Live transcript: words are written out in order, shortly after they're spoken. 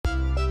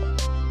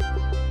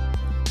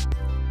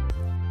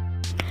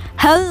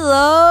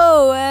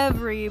Hello,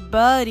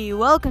 everybody.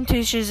 Welcome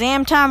to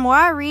Shazam Time, where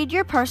I read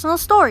your personal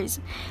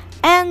stories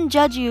and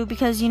judge you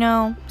because,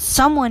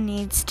 someone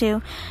needs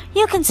to.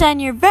 You can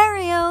send your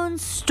very own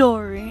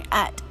story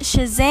at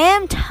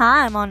Shazam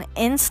Time on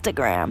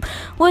Instagram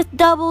with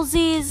double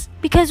Z's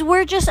because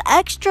we're just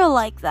extra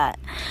like that.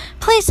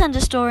 Please send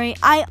a story.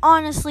 I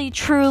honestly,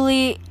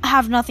 truly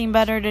have nothing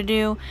better to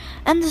do,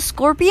 and the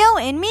Scorpio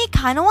in me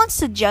kind of wants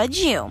to judge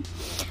you.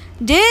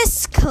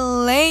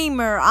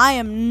 Disclaimer, I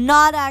am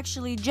not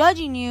actually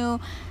judging you,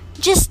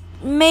 just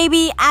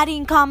maybe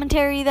adding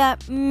commentary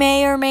that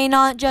may or may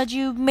not judge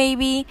you,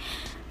 maybe.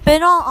 But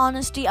in all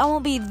honesty, I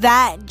won't be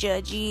that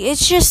judgy.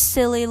 It's just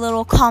silly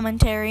little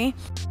commentary.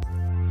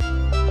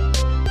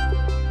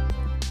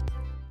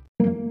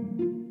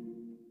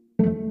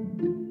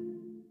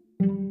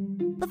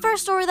 The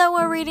first story that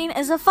we're reading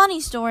is a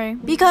funny story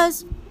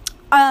because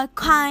a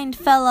kind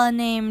fella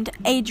named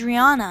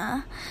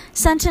Adriana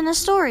sent in a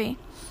story.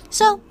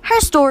 So, her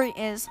story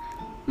is,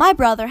 my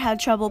brother had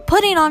trouble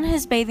putting on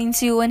his bathing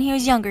suit when he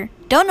was younger.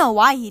 Don't know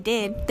why he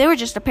did. They were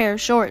just a pair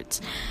of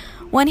shorts.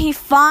 When he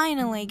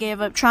finally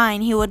gave up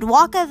trying, he would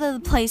walk out of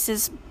the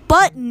places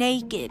butt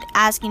naked,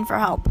 asking for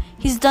help.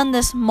 He's done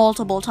this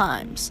multiple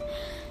times.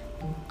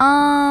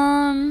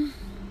 Why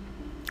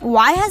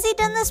has he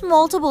done this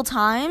multiple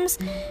times?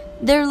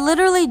 They're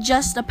literally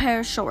just a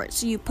pair of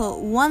shorts. You put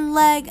one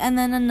leg and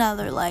then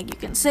another leg. You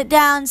can sit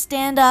down,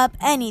 stand up,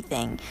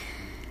 anything.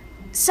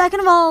 Second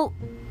of all,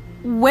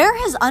 where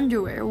his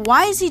underwear?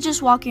 Why is he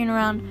just walking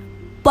around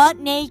butt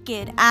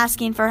naked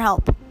asking for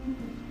help?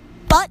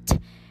 Butt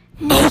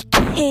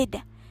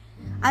naked.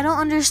 I don't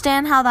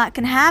understand how that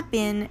can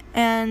happen,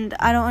 and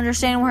I don't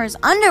understand where his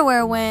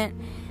underwear went.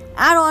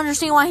 I don't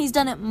understand why he's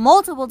done it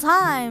multiple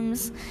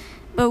times.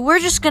 But we're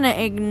just gonna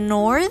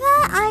ignore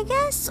that, I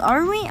guess?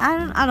 Are we?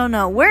 I don't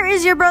know. Where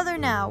is your brother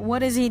now?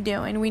 What is he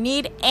doing? We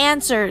need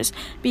answers,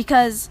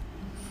 because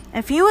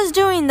if he was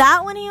doing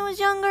that when he was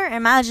younger,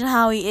 imagine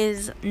how he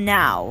is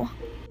now.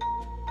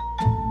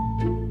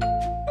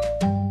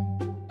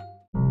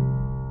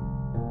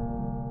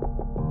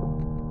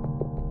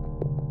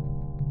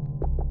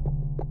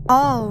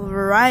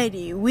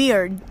 Alrighty, we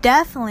are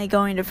definitely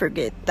going to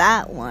forget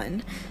that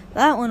one.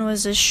 That one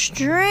was a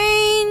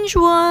strange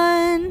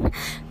one.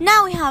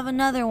 Now we have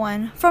another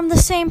one from the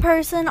same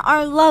person,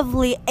 our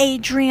lovely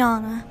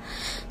Adriana.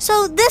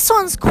 So this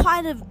one's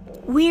quite a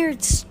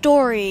weird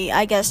story,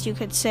 I guess you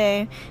could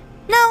say.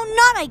 No,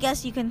 not I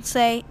guess you can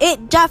say.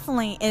 It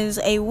definitely is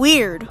a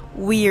weird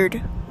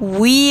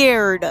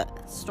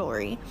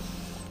story.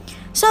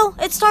 So,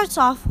 it starts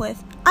off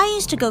with, I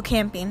used to go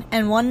camping,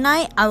 and one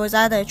night I was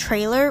at a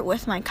trailer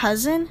with my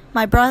cousin,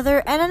 my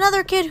brother, and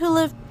another kid who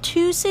lived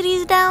 2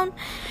 cities down.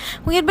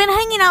 We had been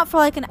hanging out for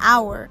like an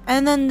hour,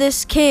 and then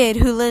this kid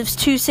who lives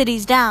 2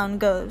 cities down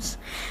goes,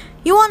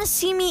 "You want to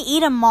see me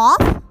eat a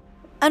moth?"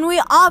 And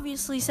we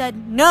obviously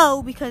said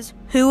no, because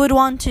who would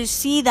want to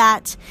see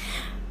that?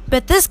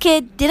 But this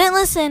kid didn't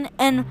listen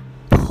and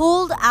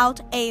pulled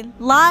out a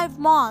live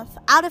moth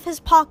out of his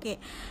pocket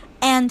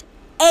and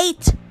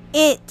ate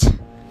it.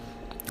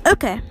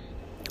 Okay.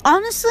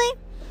 Honestly,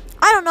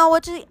 I don't know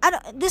what to...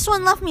 This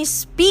one left me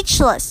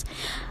speechless.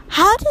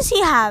 How does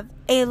he have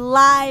a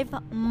live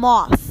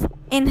moth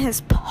in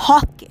his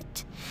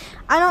pocket?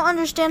 I don't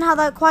understand how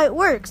that quite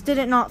works. Did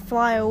it not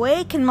fly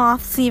away? Can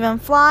moths even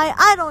fly?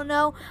 I don't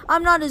know.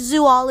 I'm not a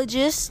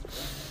zoologist.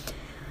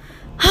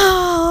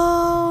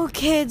 Oh,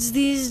 kids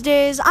these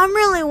days. I'm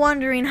really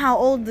wondering how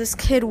old this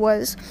kid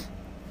was.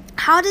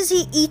 How does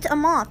he eat a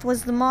moth?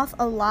 Was the moth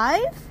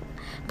alive?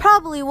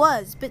 Probably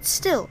was, but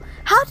still,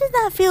 how did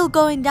that feel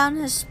going down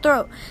his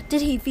throat?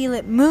 Did he feel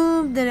it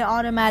move? Did it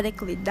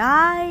automatically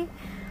die?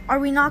 Are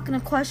we not going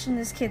to question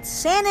this kid's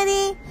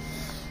sanity?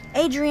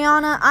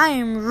 Adriana, I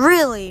am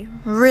really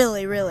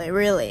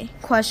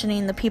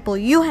questioning the people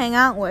you hang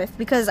out with,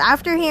 because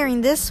after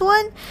hearing this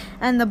one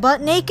and the butt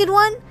naked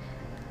one,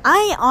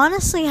 I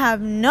honestly have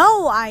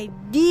no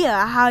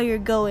idea how you're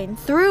going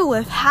through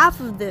with half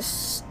of this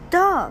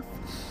stuff.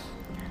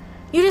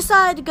 You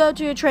decide to go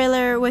to a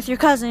trailer with your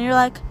cousin. You're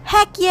like,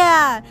 heck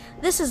yeah,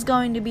 this is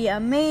going to be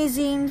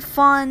amazing,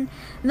 fun.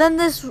 Then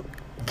this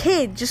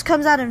kid just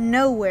comes out of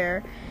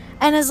nowhere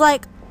and is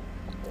like,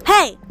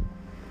 hey,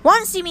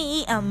 want to see me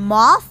eat a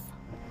moth?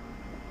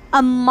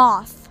 A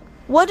moth.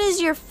 What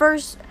is your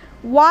first...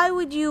 Why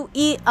would you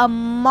eat a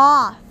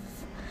moth?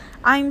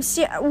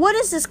 What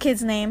is this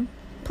kid's name?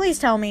 Please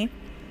tell me.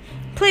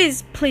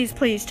 Please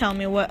tell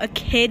me what a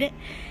kid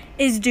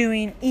is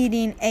doing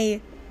eating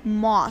a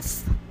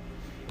moth.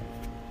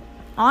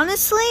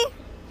 Honestly,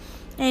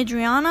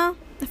 Adriana,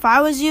 if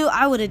I was you,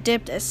 I would have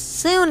dipped as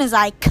soon as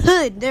I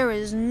could. There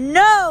is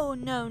no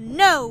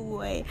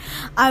way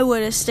I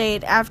would have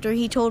stayed after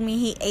he told me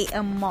he ate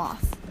a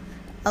moth.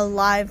 A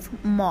live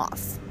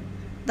moth.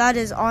 That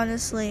is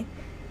honestly...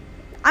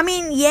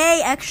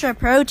 yay, extra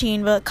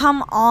protein, but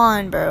come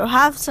on, bro.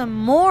 Have some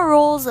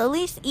morals. At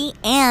least eat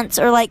ants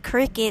or like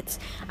crickets.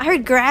 I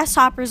heard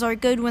grasshoppers are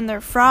good when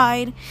they're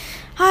fried.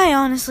 I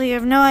honestly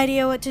have no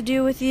idea what to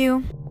do with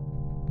you.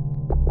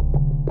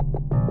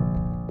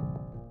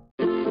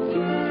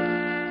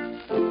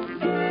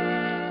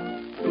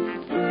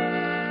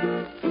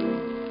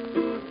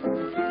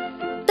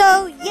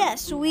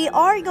 yes, we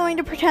are going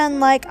to pretend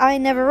like I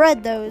never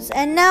read those.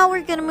 And now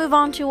we're going to move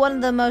on to one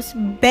of the most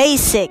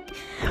basic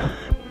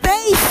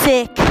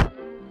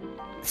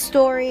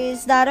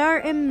stories that are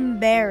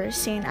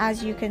embarrassing,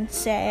 as you can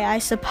say, I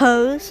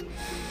suppose.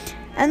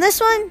 And this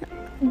one,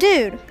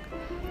 dude,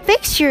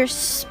 fix your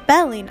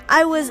spelling.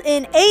 I was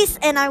in ACE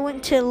and I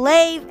went to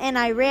Lave and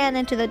I ran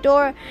into the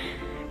door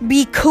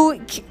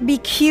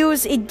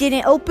because it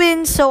didn't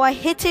open, so I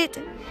hit it.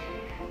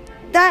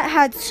 That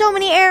had so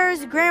many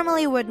errors,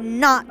 Grammarly would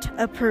not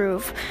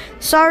approve.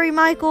 Sorry,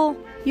 Michael.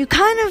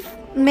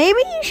 Maybe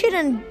you should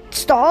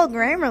install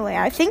Grammarly.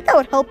 I think that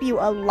would help you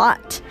a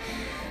lot.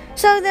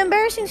 So the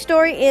embarrassing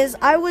story is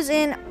I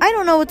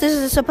don't know what this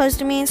is supposed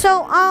to mean,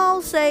 so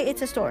I'll say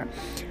it's a store.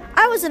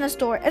 I was in a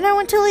store and I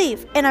went to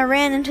leave and I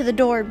ran into the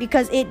door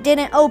because it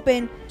didn't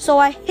open, so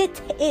I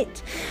hit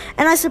it.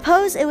 And I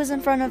suppose it was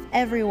in front of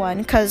everyone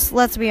because,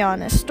 let's be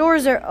honest,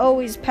 stores are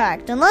always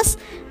packed unless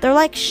they're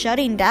like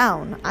shutting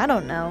down. I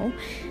don't know.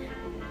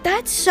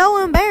 That's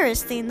so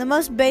embarrassing, the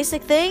most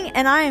basic thing,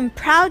 and I am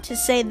proud to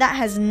say that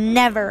has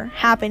never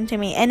happened to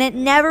me, and it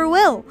never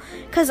will,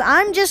 because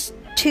I'm just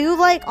too,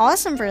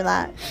 awesome for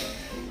that.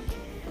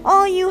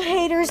 All you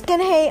haters can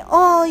hate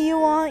all you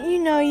want, you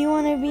know you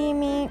want to be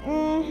me,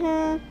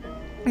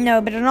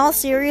 No, but in all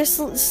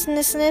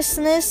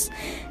seriousness,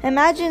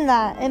 imagine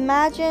that.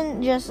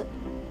 Imagine just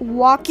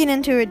walking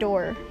into a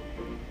door.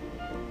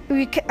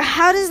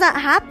 How does that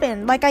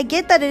happen? I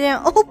get that it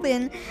didn't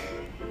open,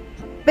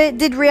 but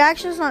did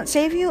reactions not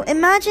save you?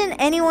 Imagine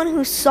anyone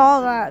who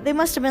saw that. They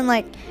must have been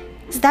like,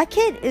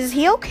 is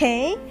he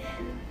okay?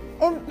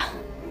 And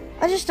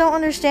I just don't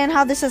understand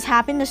how this has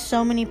happened to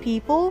so many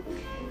people.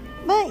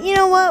 But you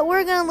know what?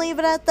 We're going to leave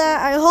it at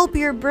that. I hope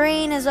your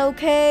brain is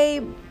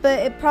okay, but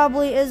it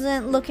probably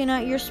isn't looking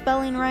at your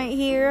spelling right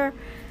here.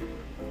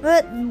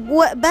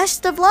 But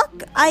best of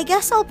luck. I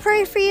guess I'll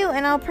pray for you,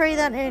 and I'll pray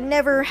that it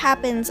never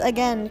happens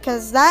again,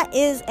 because that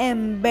is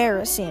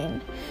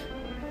embarrassing.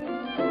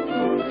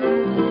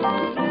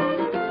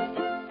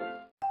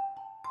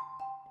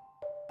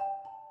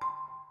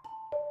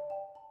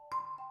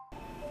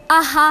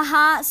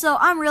 So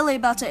I'm really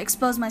about to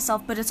expose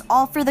myself, but it's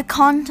all for the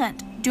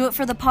content. Do it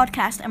for the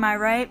podcast, am I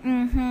right?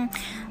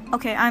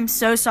 Okay, I'm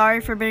so sorry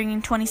for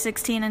bringing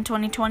 2016 and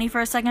 2020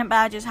 for a second, but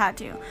I just had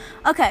to.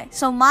 Okay,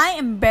 so my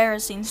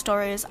embarrassing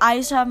story is I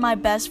used to have my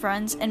best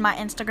friends in my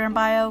Instagram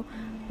bio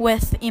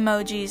with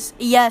emojis.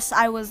 Yes,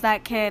 I was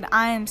that kid.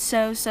 I am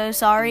so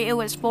sorry. It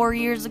was 4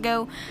 years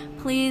ago.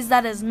 Please,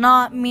 that is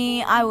not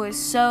me. I was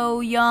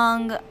so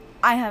young.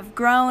 I have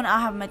grown,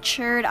 I have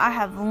matured, I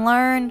have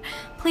learned.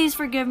 Please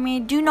forgive me.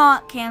 Do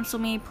not cancel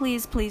me.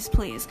 Please.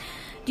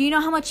 Do you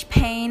know how much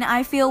pain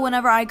I feel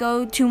whenever I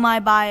go to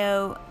my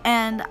bio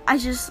and I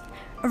just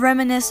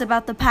reminisce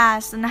about the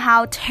past and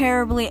how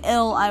terribly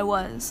ill I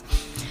was?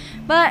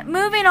 But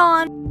moving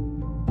on.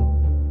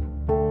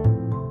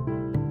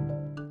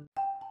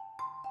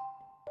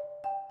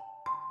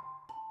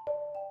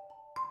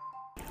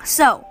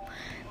 So,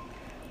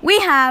 we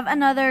have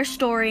another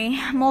story,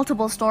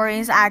 multiple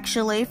stories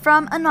actually,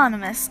 from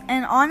Anonymous.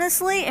 And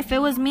honestly, if it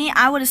was me,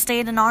 I would have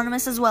stayed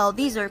anonymous as well.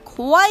 These are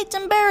quite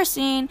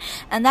embarrassing,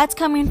 and that's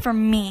coming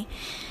from me.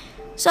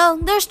 So,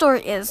 their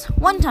story is,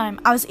 one time,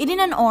 I was eating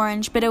an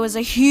orange, but it was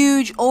a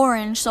huge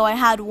orange, so I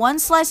had one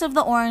slice of the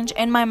orange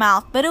in my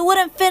mouth, but it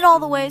wouldn't fit all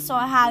the way, so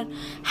I had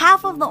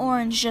half of the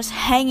orange just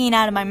hanging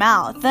out of my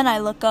mouth. Then I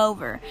look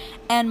over,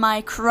 and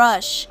my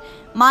crush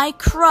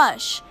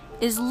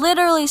is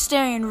literally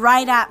staring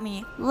right at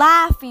me,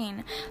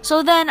 laughing.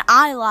 So then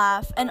I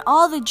laugh, and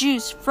all the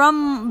juice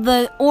from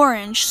the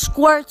orange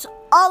squirts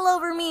all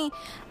over me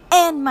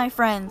and my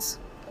friends.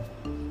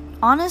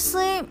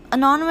 Honestly,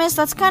 Anonymous,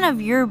 that's kind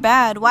of your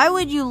bad. Why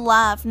would you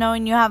laugh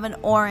knowing you have an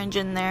orange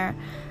in there?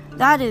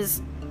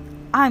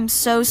 I'm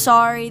so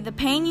sorry. The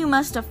pain you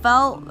must have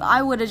felt,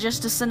 I would have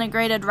just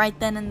disintegrated right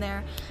then and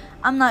there.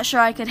 I'm not sure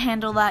I could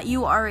handle that.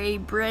 You are a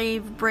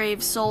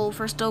brave soul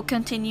for still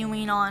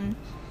continuing on.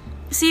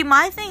 See,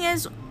 my thing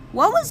is,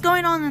 what was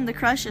going on in the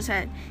crush's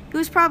head? He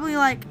was probably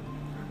like,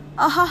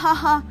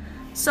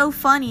 so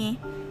funny.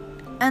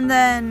 And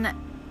then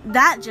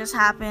that just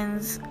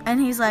happens,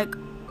 and he's like,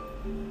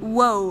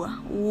 whoa,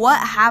 what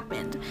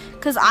happened?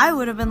 Because I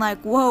would have been like,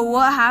 whoa,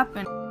 what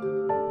happened?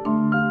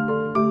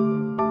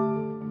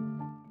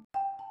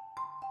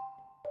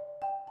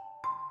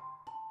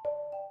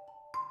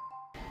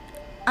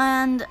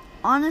 And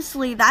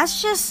honestly,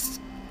 that's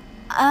just,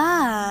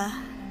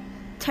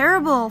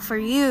 terrible for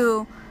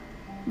you.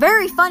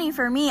 Very funny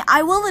for me.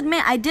 I will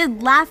admit I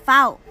did laugh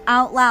out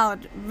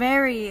loud,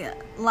 very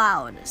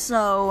loud.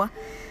 So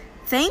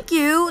thank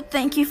you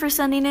for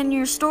sending in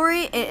your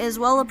story. It is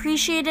well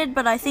appreciated,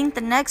 but I think the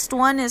next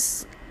one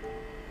is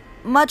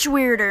much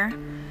weirder.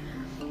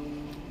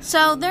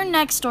 So their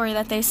next story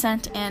that they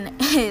sent in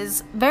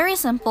is very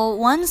simple,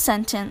 one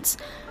sentence.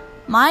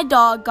 My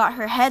dog got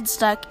her head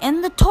stuck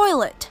in the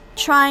toilet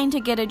trying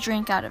to get a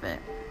drink out of it.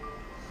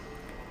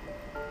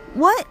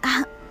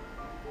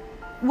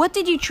 What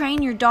did you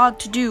train your dog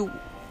to do?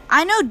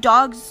 I know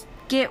dogs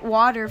get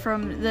water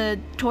from the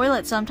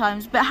toilet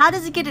sometimes, but how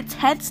does it get its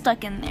head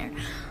stuck in there?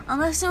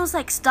 Unless it was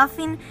like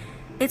stuffing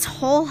its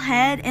whole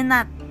head in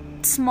that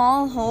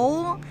small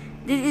hole.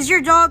 Is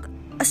your dog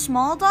a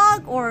small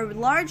dog or a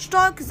large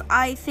dog? Because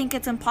I think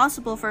it's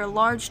impossible for a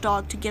large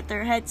dog to get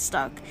their head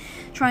stuck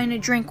trying to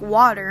drink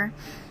water.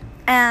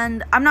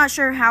 And I'm not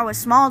sure how a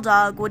small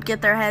dog would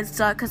get their head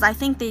stuck, because I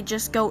think they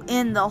just go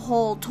in the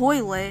whole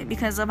toilet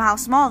because of how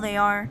small they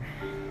are.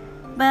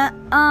 But,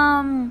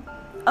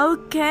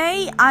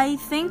 okay, I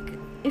think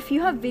if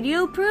you have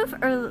video proof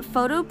or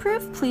photo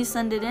proof, please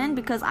send it in,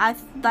 because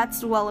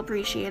that's well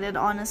appreciated,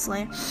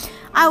 honestly.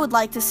 I would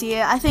like to see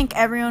it. I think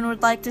everyone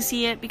would like to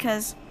see it,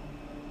 because,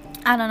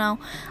 I don't know.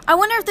 I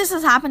wonder if this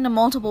has happened to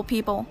multiple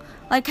people.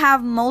 Like,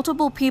 have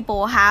multiple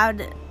people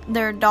had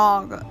their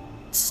dog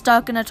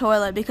stuck in a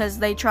toilet because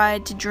they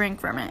tried to drink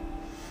from it.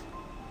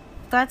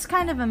 That's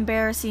kind of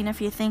embarrassing if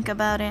you think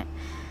about it.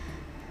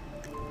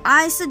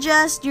 I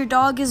suggest your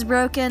dog is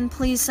broken,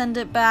 please send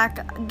it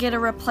back, get a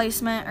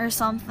replacement or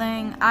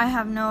something. I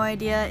have no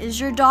idea. Is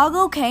your dog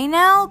okay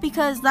now?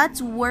 Because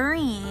that's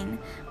worrying.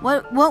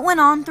 What went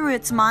on through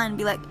its mind?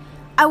 Be like,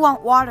 I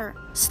want water.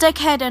 Stick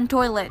head in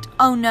toilet.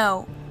 Oh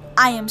no,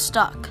 I am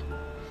stuck.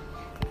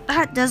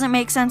 That doesn't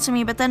make sense to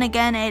me, but then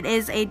again, it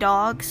is a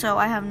dog, so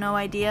I have no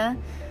idea.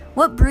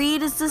 What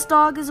breed is this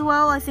dog as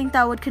well? I think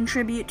that would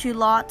contribute to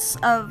lots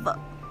of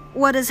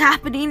what is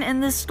happening in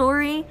this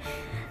story.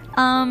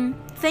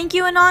 Thank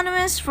you,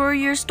 Anonymous, for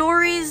your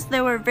stories. They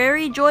were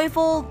very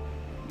joyful,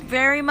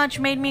 very much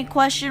made me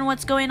question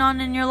what's going on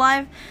in your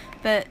life,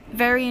 but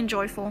very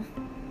enjoyable.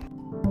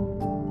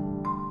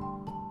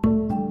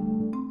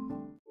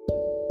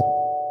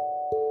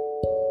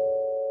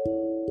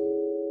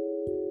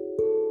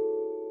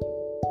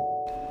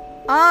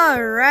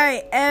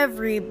 Alright,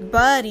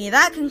 everybody,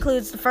 that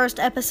concludes the first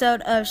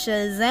episode of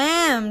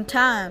Shazam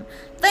Time.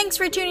 Thanks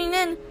for tuning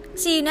in.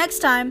 See you next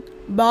time.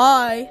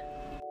 Bye.